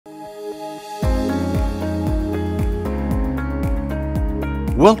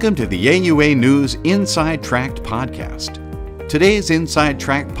Welcome to the AUA News Inside Track podcast. Today's Inside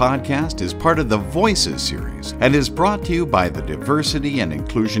Track podcast is part of the Voices series and is brought to you by the Diversity and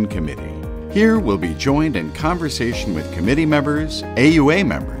Inclusion Committee. Here we'll be joined in conversation with committee members, AUA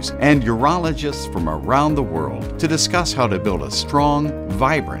members, and urologists from around the world to discuss how to build a strong,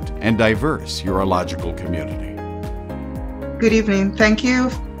 vibrant, and diverse urological community. Good evening. Thank you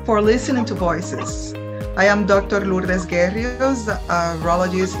for listening to Voices. I am Dr. Lourdes Guerrios, a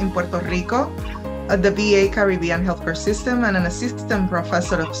urologist in Puerto Rico at the VA Caribbean Healthcare System and an assistant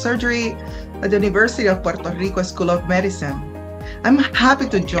professor of surgery at the University of Puerto Rico School of Medicine. I'm happy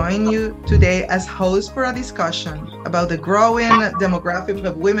to join you today as host for a discussion about the growing demographic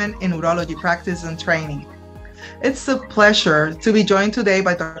of women in urology practice and training. It's a pleasure to be joined today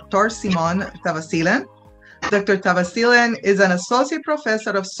by Dr. Simone Thavaseelan. Dr. Thavaseelan is an associate professor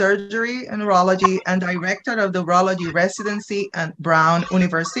of surgery and urology and director of the urology residency at Brown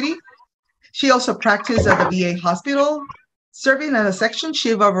University. She also practiced at the VA hospital, serving as a section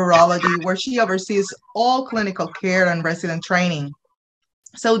chief of urology, where she oversees all clinical care and resident training.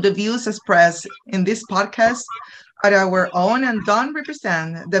 So the views expressed in this podcast are our own and don't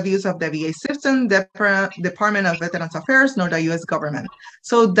represent the views of the VA system, the Department of Veterans Affairs, nor the U.S. government.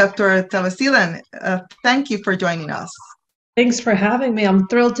 So Dr. Thavaseelan, thank you for joining us. Thanks for having me. I'm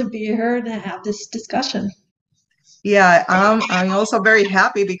thrilled to be here to have this discussion. Yeah, I'm also very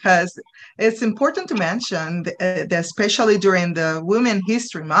happy because it's important to mention, that especially during the Women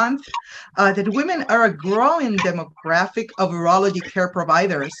History Month, that women are a growing demographic of urology care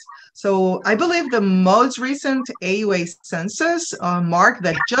providers. So I believe the most recent AUA census marked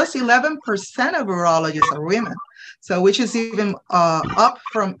that just 11% of urologists are women, so which is even up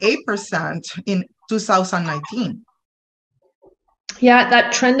from 8% in 2019. Yeah,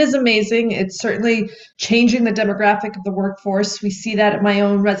 that trend is amazing. It's certainly changing the demographic of the workforce. We see that at my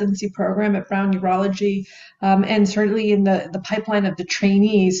own residency program at Brown Urology, and certainly in the pipeline of the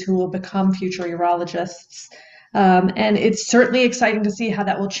trainees who will become future urologists. And it's certainly exciting to see how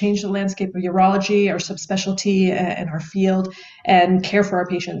that will change the landscape of urology, our subspecialty, and our field, and care for our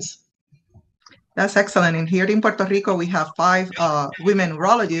patients. That's excellent. And here in Puerto Rico, we have 5 women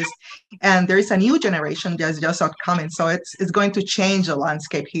urologists, and there is a new generation that's just upcoming. So it's going to change the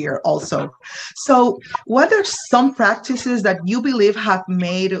landscape here also. So what are some practices that you believe have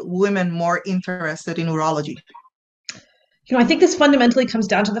made women more interested in urology? I think this fundamentally comes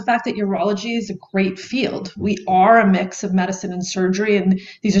down to the fact that urology is a great field. We are a mix of medicine and surgery, and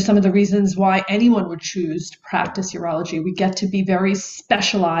these are some of the reasons why anyone would choose to practice urology. We get to be very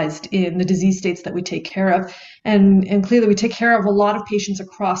specialized in the disease states that we take care of, and clearly we take care of a lot of patients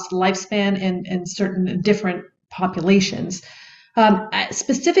across lifespan and certain different populations.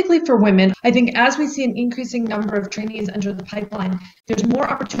 Specifically for women, I think as we see an increasing number of trainees enter the pipeline, there's more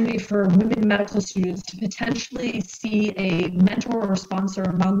opportunity for women medical students to potentially see a mentor or sponsor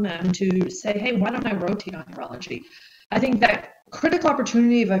among them to say, hey, why don't I rotate on urology? I think that critical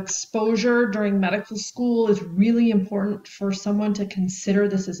opportunity of exposure during medical school is really important for someone to consider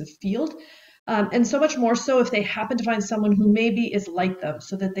this as a field. And so much more so if they happen to find someone who maybe is like them,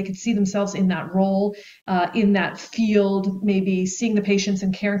 so that they could see themselves in that role, in that field, maybe seeing the patients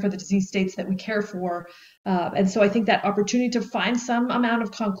and caring for the disease states that we care for. And so I think that opportunity to find some amount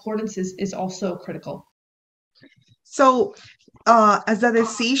of concordance is also critical. So as a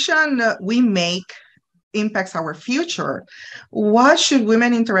decision we make impacts our future, what should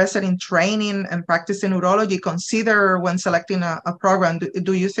women interested in training and practicing urology consider when selecting a program?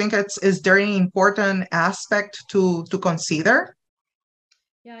 Do you think is there an important aspect to consider?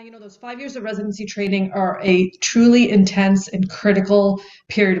 Yeah, those 5 years of residency training are a truly intense and critical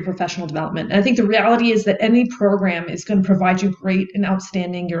period of professional development. And I think the reality is that any program is going to provide you great and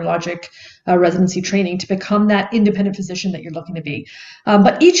outstanding urologic residency training to become that independent physician that you're looking to be.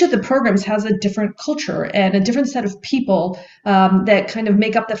 But each of the programs has a different culture and a different set of people that kind of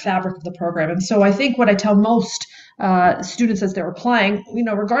make up the fabric of the program. And so I think what I tell most students as they're applying,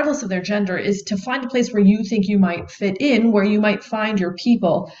 regardless of their gender, is to find a place where you think you might fit in, where you might find your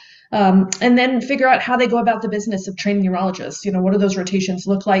people, and then figure out how they go about the business of training urologists. What do those rotations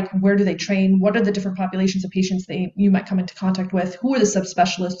look like? Where do they train? What are the different populations of patients you might come into contact with? Who are the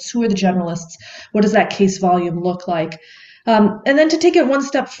subspecialists? Who are the generalists? What does that case volume look like? And then to take it one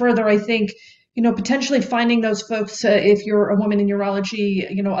step further, I think, potentially finding those folks, if you're a woman in urology,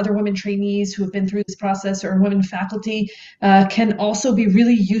 other women trainees who have been through this process or women faculty can also be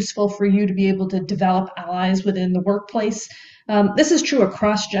really useful for you to be able to develop allies within the workplace. This is true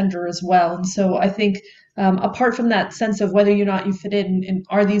across gender as well. And so I think apart from that sense of whether or not you fit in and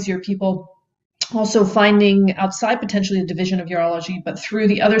are these your people, also finding outside potentially the division of urology, but through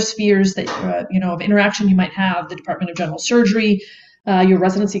the other spheres that, of interaction you might have, the Department of General Surgery, your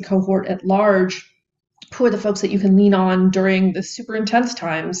residency cohort at large, who are the folks that you can lean on during the super intense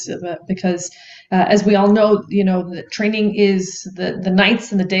times, because as we all know, the training is the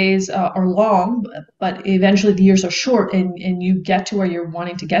nights and the days are long, but eventually the years are short, and you get to where you're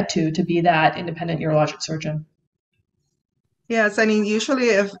wanting to get to be that independent urologic surgeon. Yes, I mean,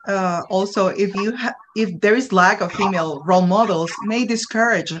 usually also if there is lack of female role models, may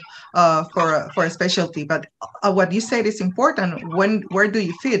discourage for a specialty. But what you said is important. Where do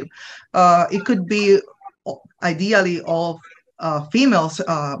you fit? It could be ideally all females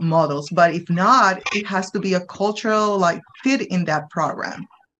models, but if not, it has to be a cultural fit in that program.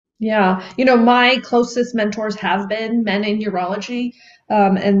 Yeah, my closest mentors have been men in urology,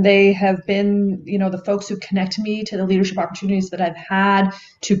 and they have been, the folks who connect me to the leadership opportunities that I've had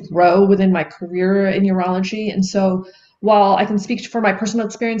to grow within my career in urology. And so while I can speak for my personal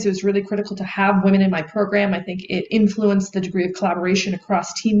experience, it was really critical to have women in my program. I think it influenced the degree of collaboration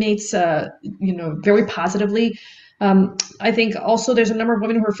across teammates, very positively. I think also there's a number of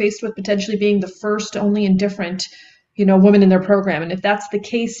women who are faced with potentially being the first, only, and different women in their program. And if that's the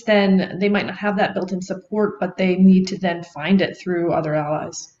case, then they might not have that built-in support, but they need to then find it through other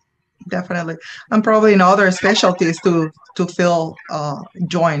allies. Definitely. And probably in other specialties to feel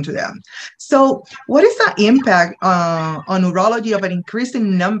joined to them. So what is the impact on urology of an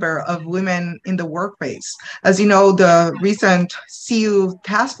increasing number of women in the workplace? As you know, the recent CU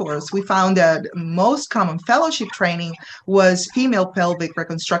task force, we found that most common fellowship training was female pelvic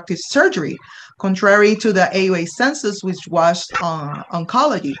reconstructive surgery, contrary to the AUA census, which was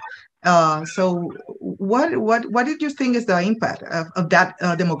oncology. So what did you think is the impact of that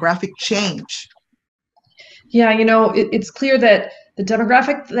demographic change? Yeah, it's clear that the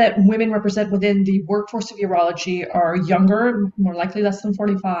demographic that women represent within the workforce of urology are younger, more likely less than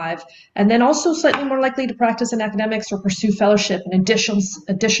 45, and then also slightly more likely to practice in academics or pursue fellowship and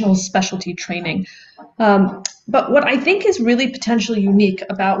additional specialty training. But what I think is really potentially unique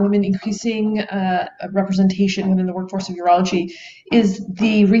about women increasing representation within the workforce of urology is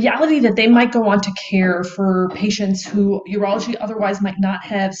the reality that they might go on to care for patients who urology otherwise might not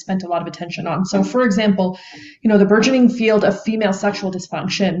have spent a lot of attention on. So, for example, the burgeoning field of female sexual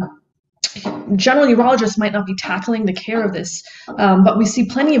dysfunction, general urologists might not be tackling the care of this, but we see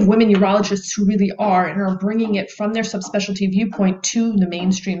plenty of women urologists who really are and are bringing it from their subspecialty viewpoint to the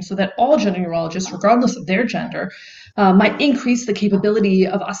mainstream, so that all general urologists, regardless of their gender, might increase the capability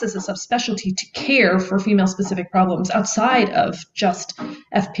of us as a subspecialty to care for female-specific problems outside of just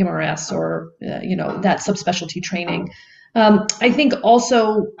FPMRS or that subspecialty training. I think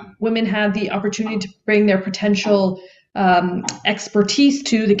also women have the opportunity to bring their potential expertise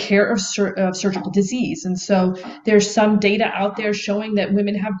to the care of surgical disease. And so there's some data out there showing that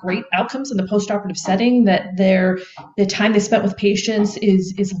women have great outcomes in the postoperative setting, that the time they spent with patients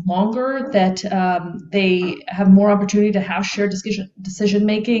is longer, that they have more opportunity to have shared decision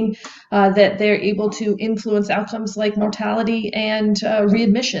making, that they're able to influence outcomes like mortality and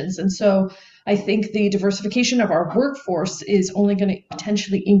readmissions. And so I think the diversification of our workforce is only going to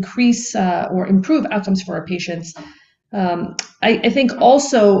potentially increase or improve outcomes for our patients. I think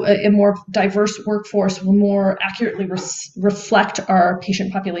also a more diverse workforce will more accurately reflect our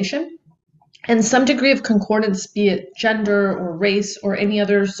patient population, and some degree of concordance, be it gender or race or any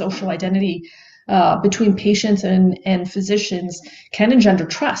other social identity between patients and physicians, can engender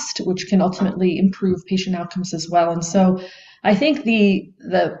trust, which can ultimately improve patient outcomes as well. And so I think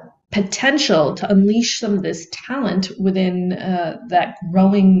the potential to unleash some of this talent within that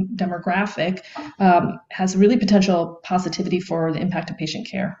growing demographic has really potential positivity for the impact of patient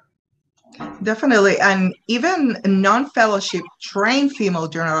care. Definitely. And even non-fellowship trained female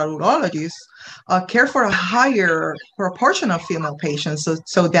general urologists care for a higher proportion of female patients.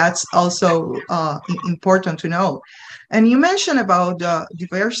 So that's also important to know. And you mentioned about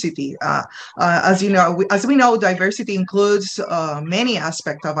diversity. As we know, diversity includes many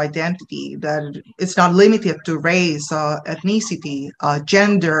aspects of identity, that it's not limited to race, ethnicity,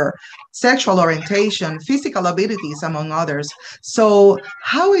 gender, sexual orientation, physical abilities, among others. So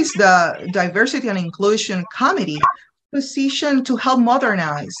how is the Diversity and Inclusion Committee positioned to help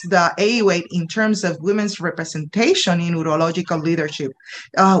modernize the AUA in terms of women's representation in urological leadership?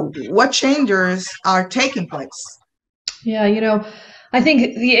 What changes are taking place? Yeah, I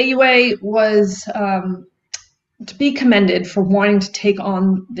think the AUA was to be commended for wanting to take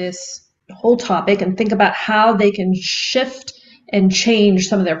on this whole topic and think about how they can shift and change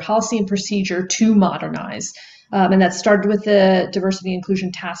some of their policy and procedure to modernize. And that started with the Diversity and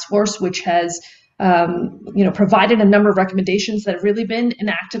Inclusion Task Force, which has provided a number of recommendations that have really been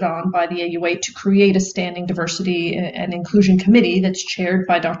enacted on by the AUA to create a standing diversity and inclusion committee that's chaired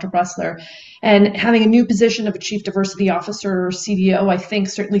by Dr. Bressler. And having a new position of a chief diversity officer or CDO, I think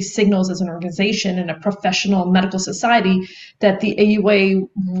certainly signals as an organization and a professional medical society that the AUA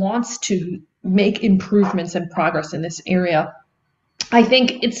wants to make improvements and progress in this area. I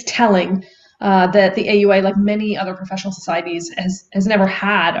think it's telling that the AUA, like many other professional societies, has never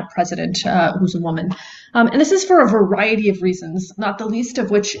had a president who's a woman. And this is for a variety of reasons, not the least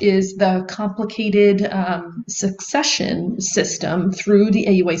of which is the complicated succession system through the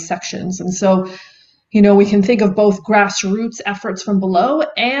AUA sections. And so, we can think of both grassroots efforts from below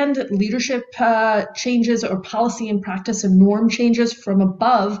and leadership changes or policy and practice and norm changes from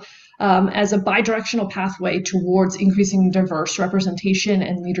above as a bidirectional pathway towards increasing diverse representation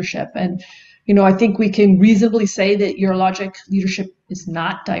and leadership. And I think we can reasonably say that urologic leadership is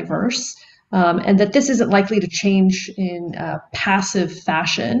not diverse, and that this isn't likely to change in passive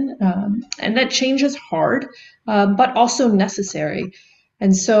fashion, and that change is hard, but also necessary.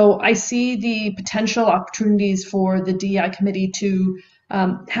 And so I see the potential opportunities for the DEI committee to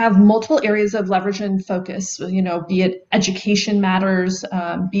have multiple areas of leverage and focus, be it education matters,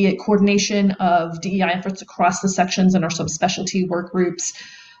 be it coordination of DEI efforts across the sections and our subspecialty work groups,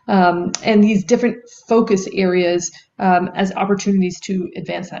 and these different focus areas as opportunities to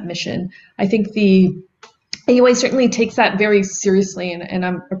advance that mission. I think the AUA certainly takes that very seriously, and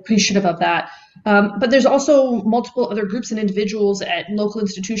I'm appreciative of that. But there's also multiple other groups and individuals at local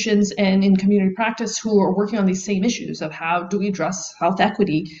institutions and in community practice who are working on these same issues of how do we address health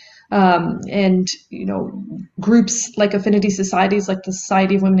equity. And groups like affinity societies like the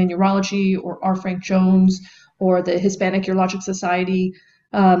Society of Women in Urology or R. Frank Jones or the Hispanic Urologic Society,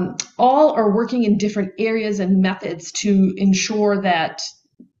 all are working in different areas and methods to ensure that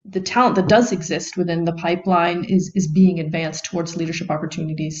the talent that does exist within the pipeline is being advanced towards leadership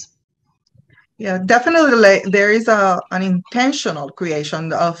opportunities. Yeah, definitely there is an intentional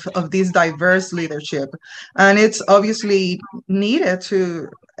creation of this diverse leadership, and it's obviously needed to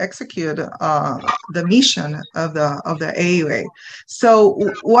execute the mission of the AUA. So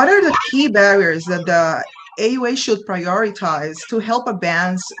what are the key barriers that the AUA should prioritize to help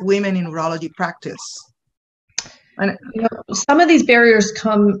advance women in urology practice? And some of these barriers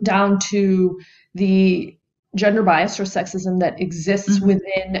come down to the gender bias or sexism that exists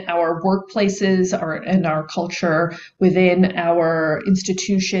within our workplaces and our culture, within our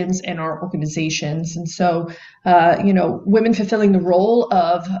institutions and our organizations. And so, women fulfilling the role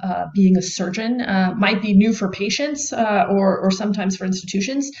of being a surgeon might be new for patients or sometimes for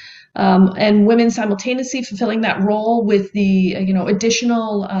institutions. And women simultaneously fulfilling that role with the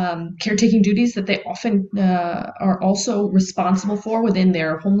additional caretaking duties that they often are also responsible for within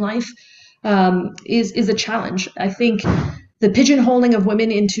their home life is a challenge. I think the pigeonholing of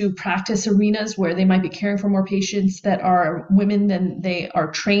women into practice arenas where they might be caring for more patients that are women than they are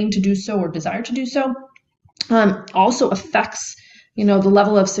trained to do so or desire to do so also affects the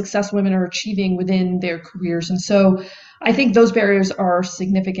level of success women are achieving within their careers. And so I think those barriers are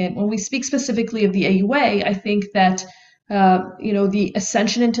significant. When we speak specifically of the AUA, I think that the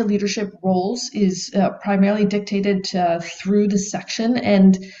ascension into leadership roles is primarily dictated through the section,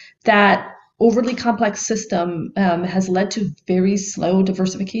 and that overly complex system has led to very slow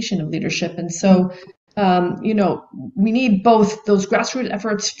diversification of leadership. And so, we need both those grassroots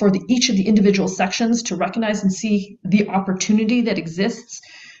efforts for each of the individual sections to recognize and see the opportunity that exists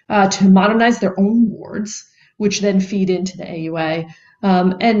to modernize their own wards, which then feed into the AUA.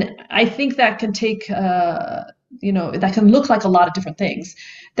 And I think that can take, that can look like a lot of different things.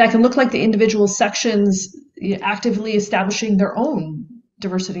 That can look like the individual sections actively establishing their own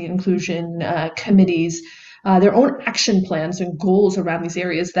diversity and inclusion committees, their own action plans and goals around these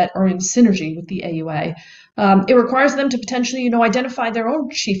areas that are in synergy with the AUA. It requires them to potentially, identify their own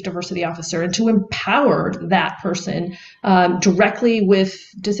chief diversity officer and to empower that person directly with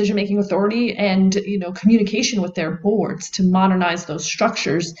decision-making authority and, communication with their boards to modernize those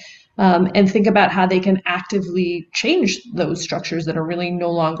structures and think about how they can actively change those structures that are really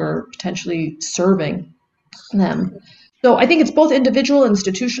no longer potentially serving them. So I think it's both individual,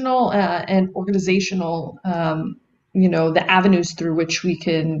 institutional, and organizational, the avenues through which we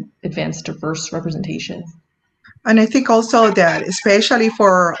can advance diverse representation. And I think also that, especially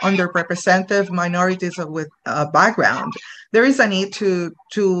for underrepresented minorities with background, there is a need to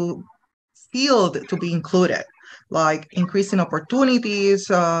field to be included, like increasing opportunities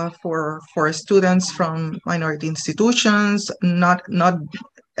for students from minority institutions, not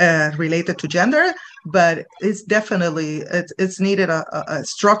related to gender, but it's definitely it's needed a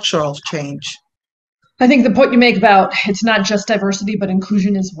structural change. I think the point you make about it's not just diversity, but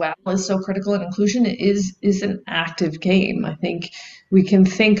inclusion as well is so critical. And inclusion is an active game. I think we can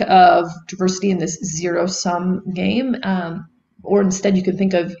think of diversity in this zero-sum game, or instead you can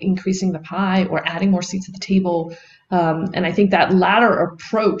think of increasing the pie or adding more seats at the table. And I think that latter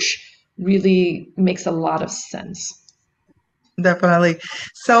approach really makes a lot of sense. Definitely.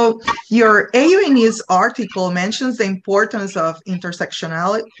 So your AUA News article mentions the importance of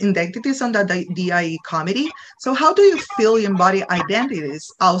intersectional identities on the DIE committee. So how do you feel you embody identities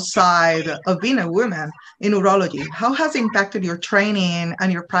outside of being a woman in urology? How has it impacted your training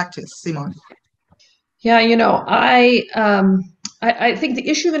and your practice, Simone? Yeah, I think the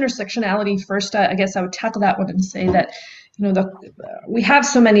issue of intersectionality first, I guess I would tackle that one and say that, we have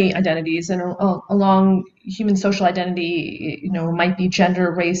so many identities, and along human social identity, might be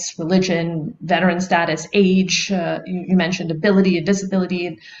gender, race, religion, veteran status, age. You mentioned ability and disability,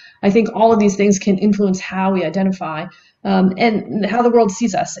 and I think all of these things can influence how we identify. And how the world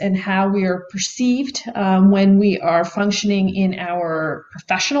sees us and how we are perceived when we are functioning in our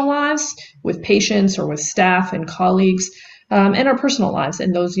professional lives with patients or with staff and colleagues, and our personal lives.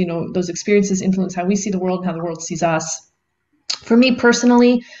 And those experiences influence how we see the world and how the world sees us. For me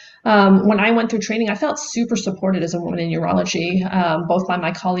personally, when I went through training, I felt super supported as a woman in urology, both by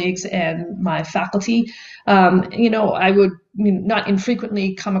my colleagues and my faculty. I would not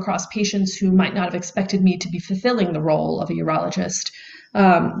infrequently come across patients who might not have expected me to be fulfilling the role of a urologist.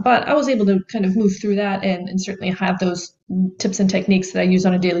 But I was able to kind of move through that and certainly have those tips and techniques that I use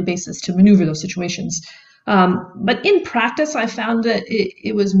on a daily basis to maneuver those situations. But in practice, I found that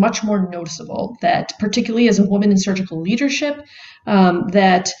it was much more noticeable that, particularly as a woman in surgical leadership,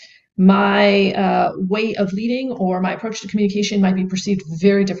 that my way of leading or my approach to communication might be perceived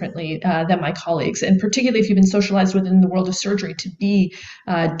very differently than my colleagues. And particularly if you've been socialized within the world of surgery to be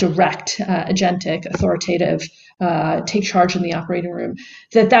direct, agentic, authoritative, take charge in the operating room,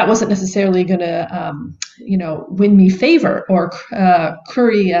 that wasn't necessarily going to, win me favor or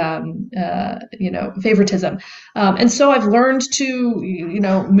curry, favoritism. And so I've learned to,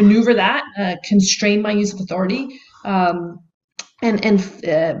 maneuver that, constrain my use of authority,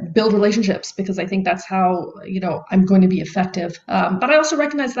 and build relationships, because I think that's how, I'm going to be effective. But I also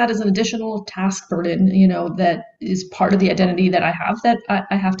recognize that as an additional task burden, that is part of the identity that I have that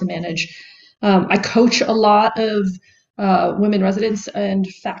I have to manage. I coach a lot of women residents and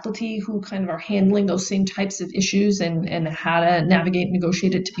faculty who kind of are handling those same types of issues and how to navigate and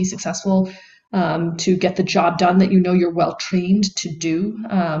negotiate it to be successful, to get the job done that you're well trained to do,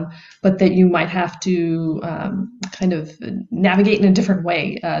 but that you might have to kind of navigate in a different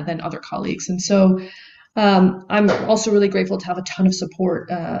way than other colleagues. And so I'm also really grateful to have a ton of support,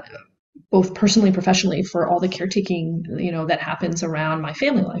 both personally and professionally, for all the caretaking that happens around my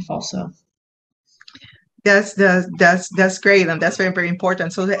family life also. That's great, and that's very, very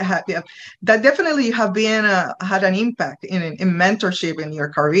important. So that definitely have been had an impact in mentorship in your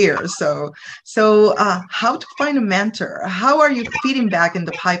career. So how to find a mentor? How are you feeding back in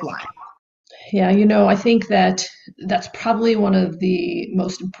the pipeline? Yeah, I think that's probably one of the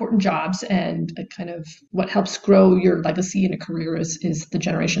most important jobs, and kind of what helps grow your legacy in a career is the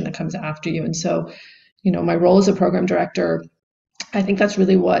generation that comes after you. And so, my role as a program director, I think that's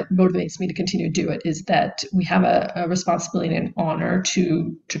really what motivates me to continue to do it, is that we have a responsibility and an honor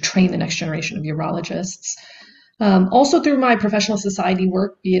to train the next generation of urologists. Also through my professional society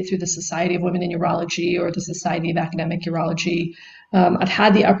work, be it through the Society of Women in Urology or the Society of Academic Urology, I've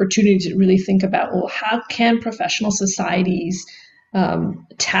had the opportunity to really think about, well, how can professional societies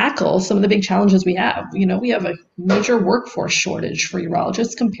tackle some of the big challenges we have? We have a major workforce shortage for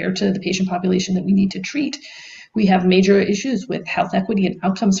urologists compared to the patient population that we need to treat. We have major issues with health equity and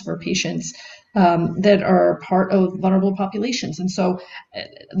outcomes for patients that are part of vulnerable populations. And so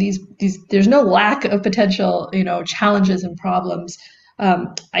there's no lack of potential, challenges and problems.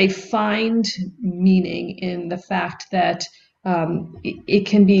 I find meaning in the fact that it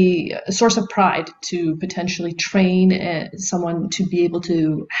can be a source of pride to potentially train someone to be able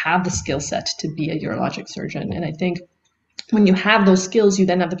to have the skill set to be a urologic surgeon. And I think when you have those skills, you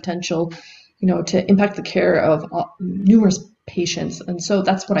then have the potential to impact the care of numerous patients. And so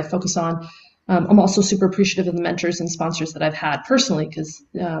that's what I focus on. I'm also super appreciative of the mentors and sponsors that I've had personally, because,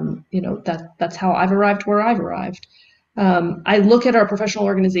 that's how I've arrived where I've arrived. I look at our professional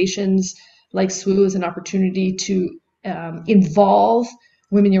organizations like SWU as an opportunity to involve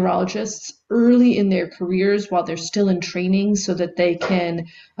women urologists early in their careers while they're still in training so that they can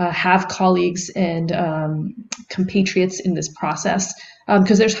have colleagues and compatriots in this process.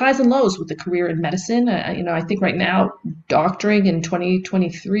 Because there's highs and lows with the career in medicine. I think right now doctoring in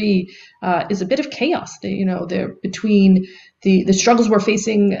 2023 is a bit of chaos. They're between the struggles we're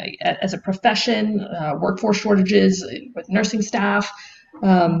facing as a profession, workforce shortages with nursing staff.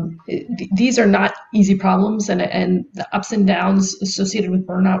 These are not easy problems, and the ups and downs associated with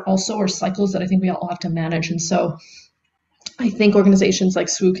burnout also are cycles that I think we all have to manage. And so I think organizations like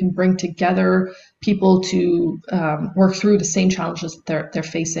SWU can bring together people to work through the same challenges that they're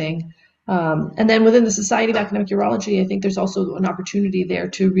facing. And then within the Society of Academic Urology, I think there's also an opportunity there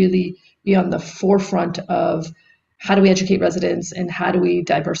to really be on the forefront of how do we educate residents and how do we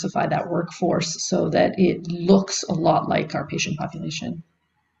diversify that workforce so that it looks a lot like our patient population.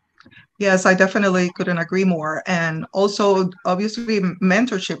 Yes, I definitely couldn't agree more. And also, obviously,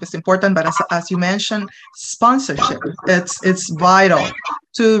 mentorship is important, but as you mentioned, sponsorship, it's vital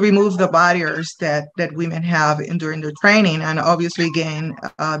to remove the barriers that women have during their training and obviously gain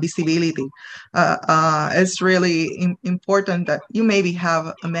visibility. It's really important that you maybe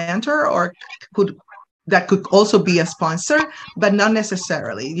have a mentor or that could also be a sponsor, but not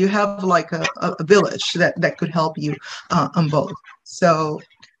necessarily. You have like a village that could help you on both. So.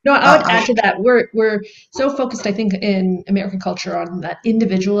 No, I would add to that. We're so focused, I think, in American culture on that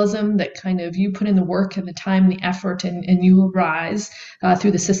individualism that kind of you put in the work and the time and the effort and you will rise through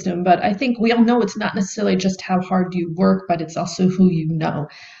the system. But I think we all know it's not necessarily just how hard you work, but it's also who you know.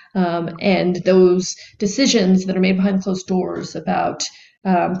 And those decisions that are made behind closed doors about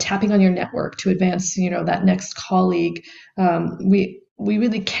tapping on your network to advance, that next colleague, we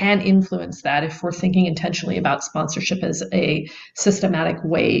really can influence that if we're thinking intentionally about sponsorship as a systematic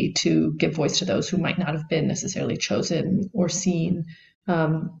way to give voice to those who might not have been necessarily chosen or seen.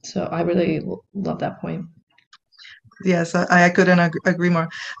 So I really love that point. Yes, I couldn't agree more.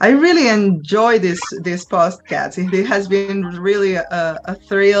 I really enjoy this podcast. It has been really a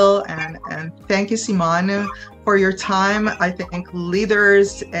thrill, and thank you, Simone, for your time. I think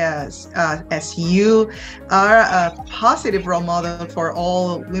leaders as you are a positive role model for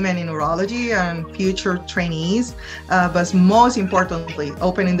all women in urology and future trainees, but most importantly,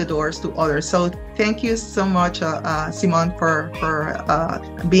 opening the doors to others. So thank you so much, Simone, for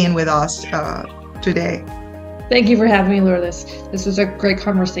being with us today. Thank you for having me, Lourdes. This was a great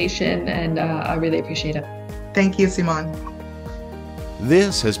conversation, and I really appreciate it. Thank you, Simone.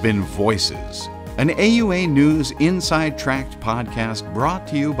 This has been Voices, an AUA News Inside Tract podcast brought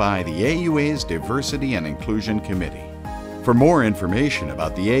to you by the AUA's Diversity and Inclusion Committee. For more information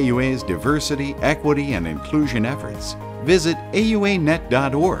about the AUA's diversity, equity, and inclusion efforts, visit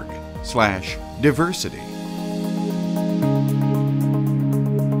auanet.org/diversity.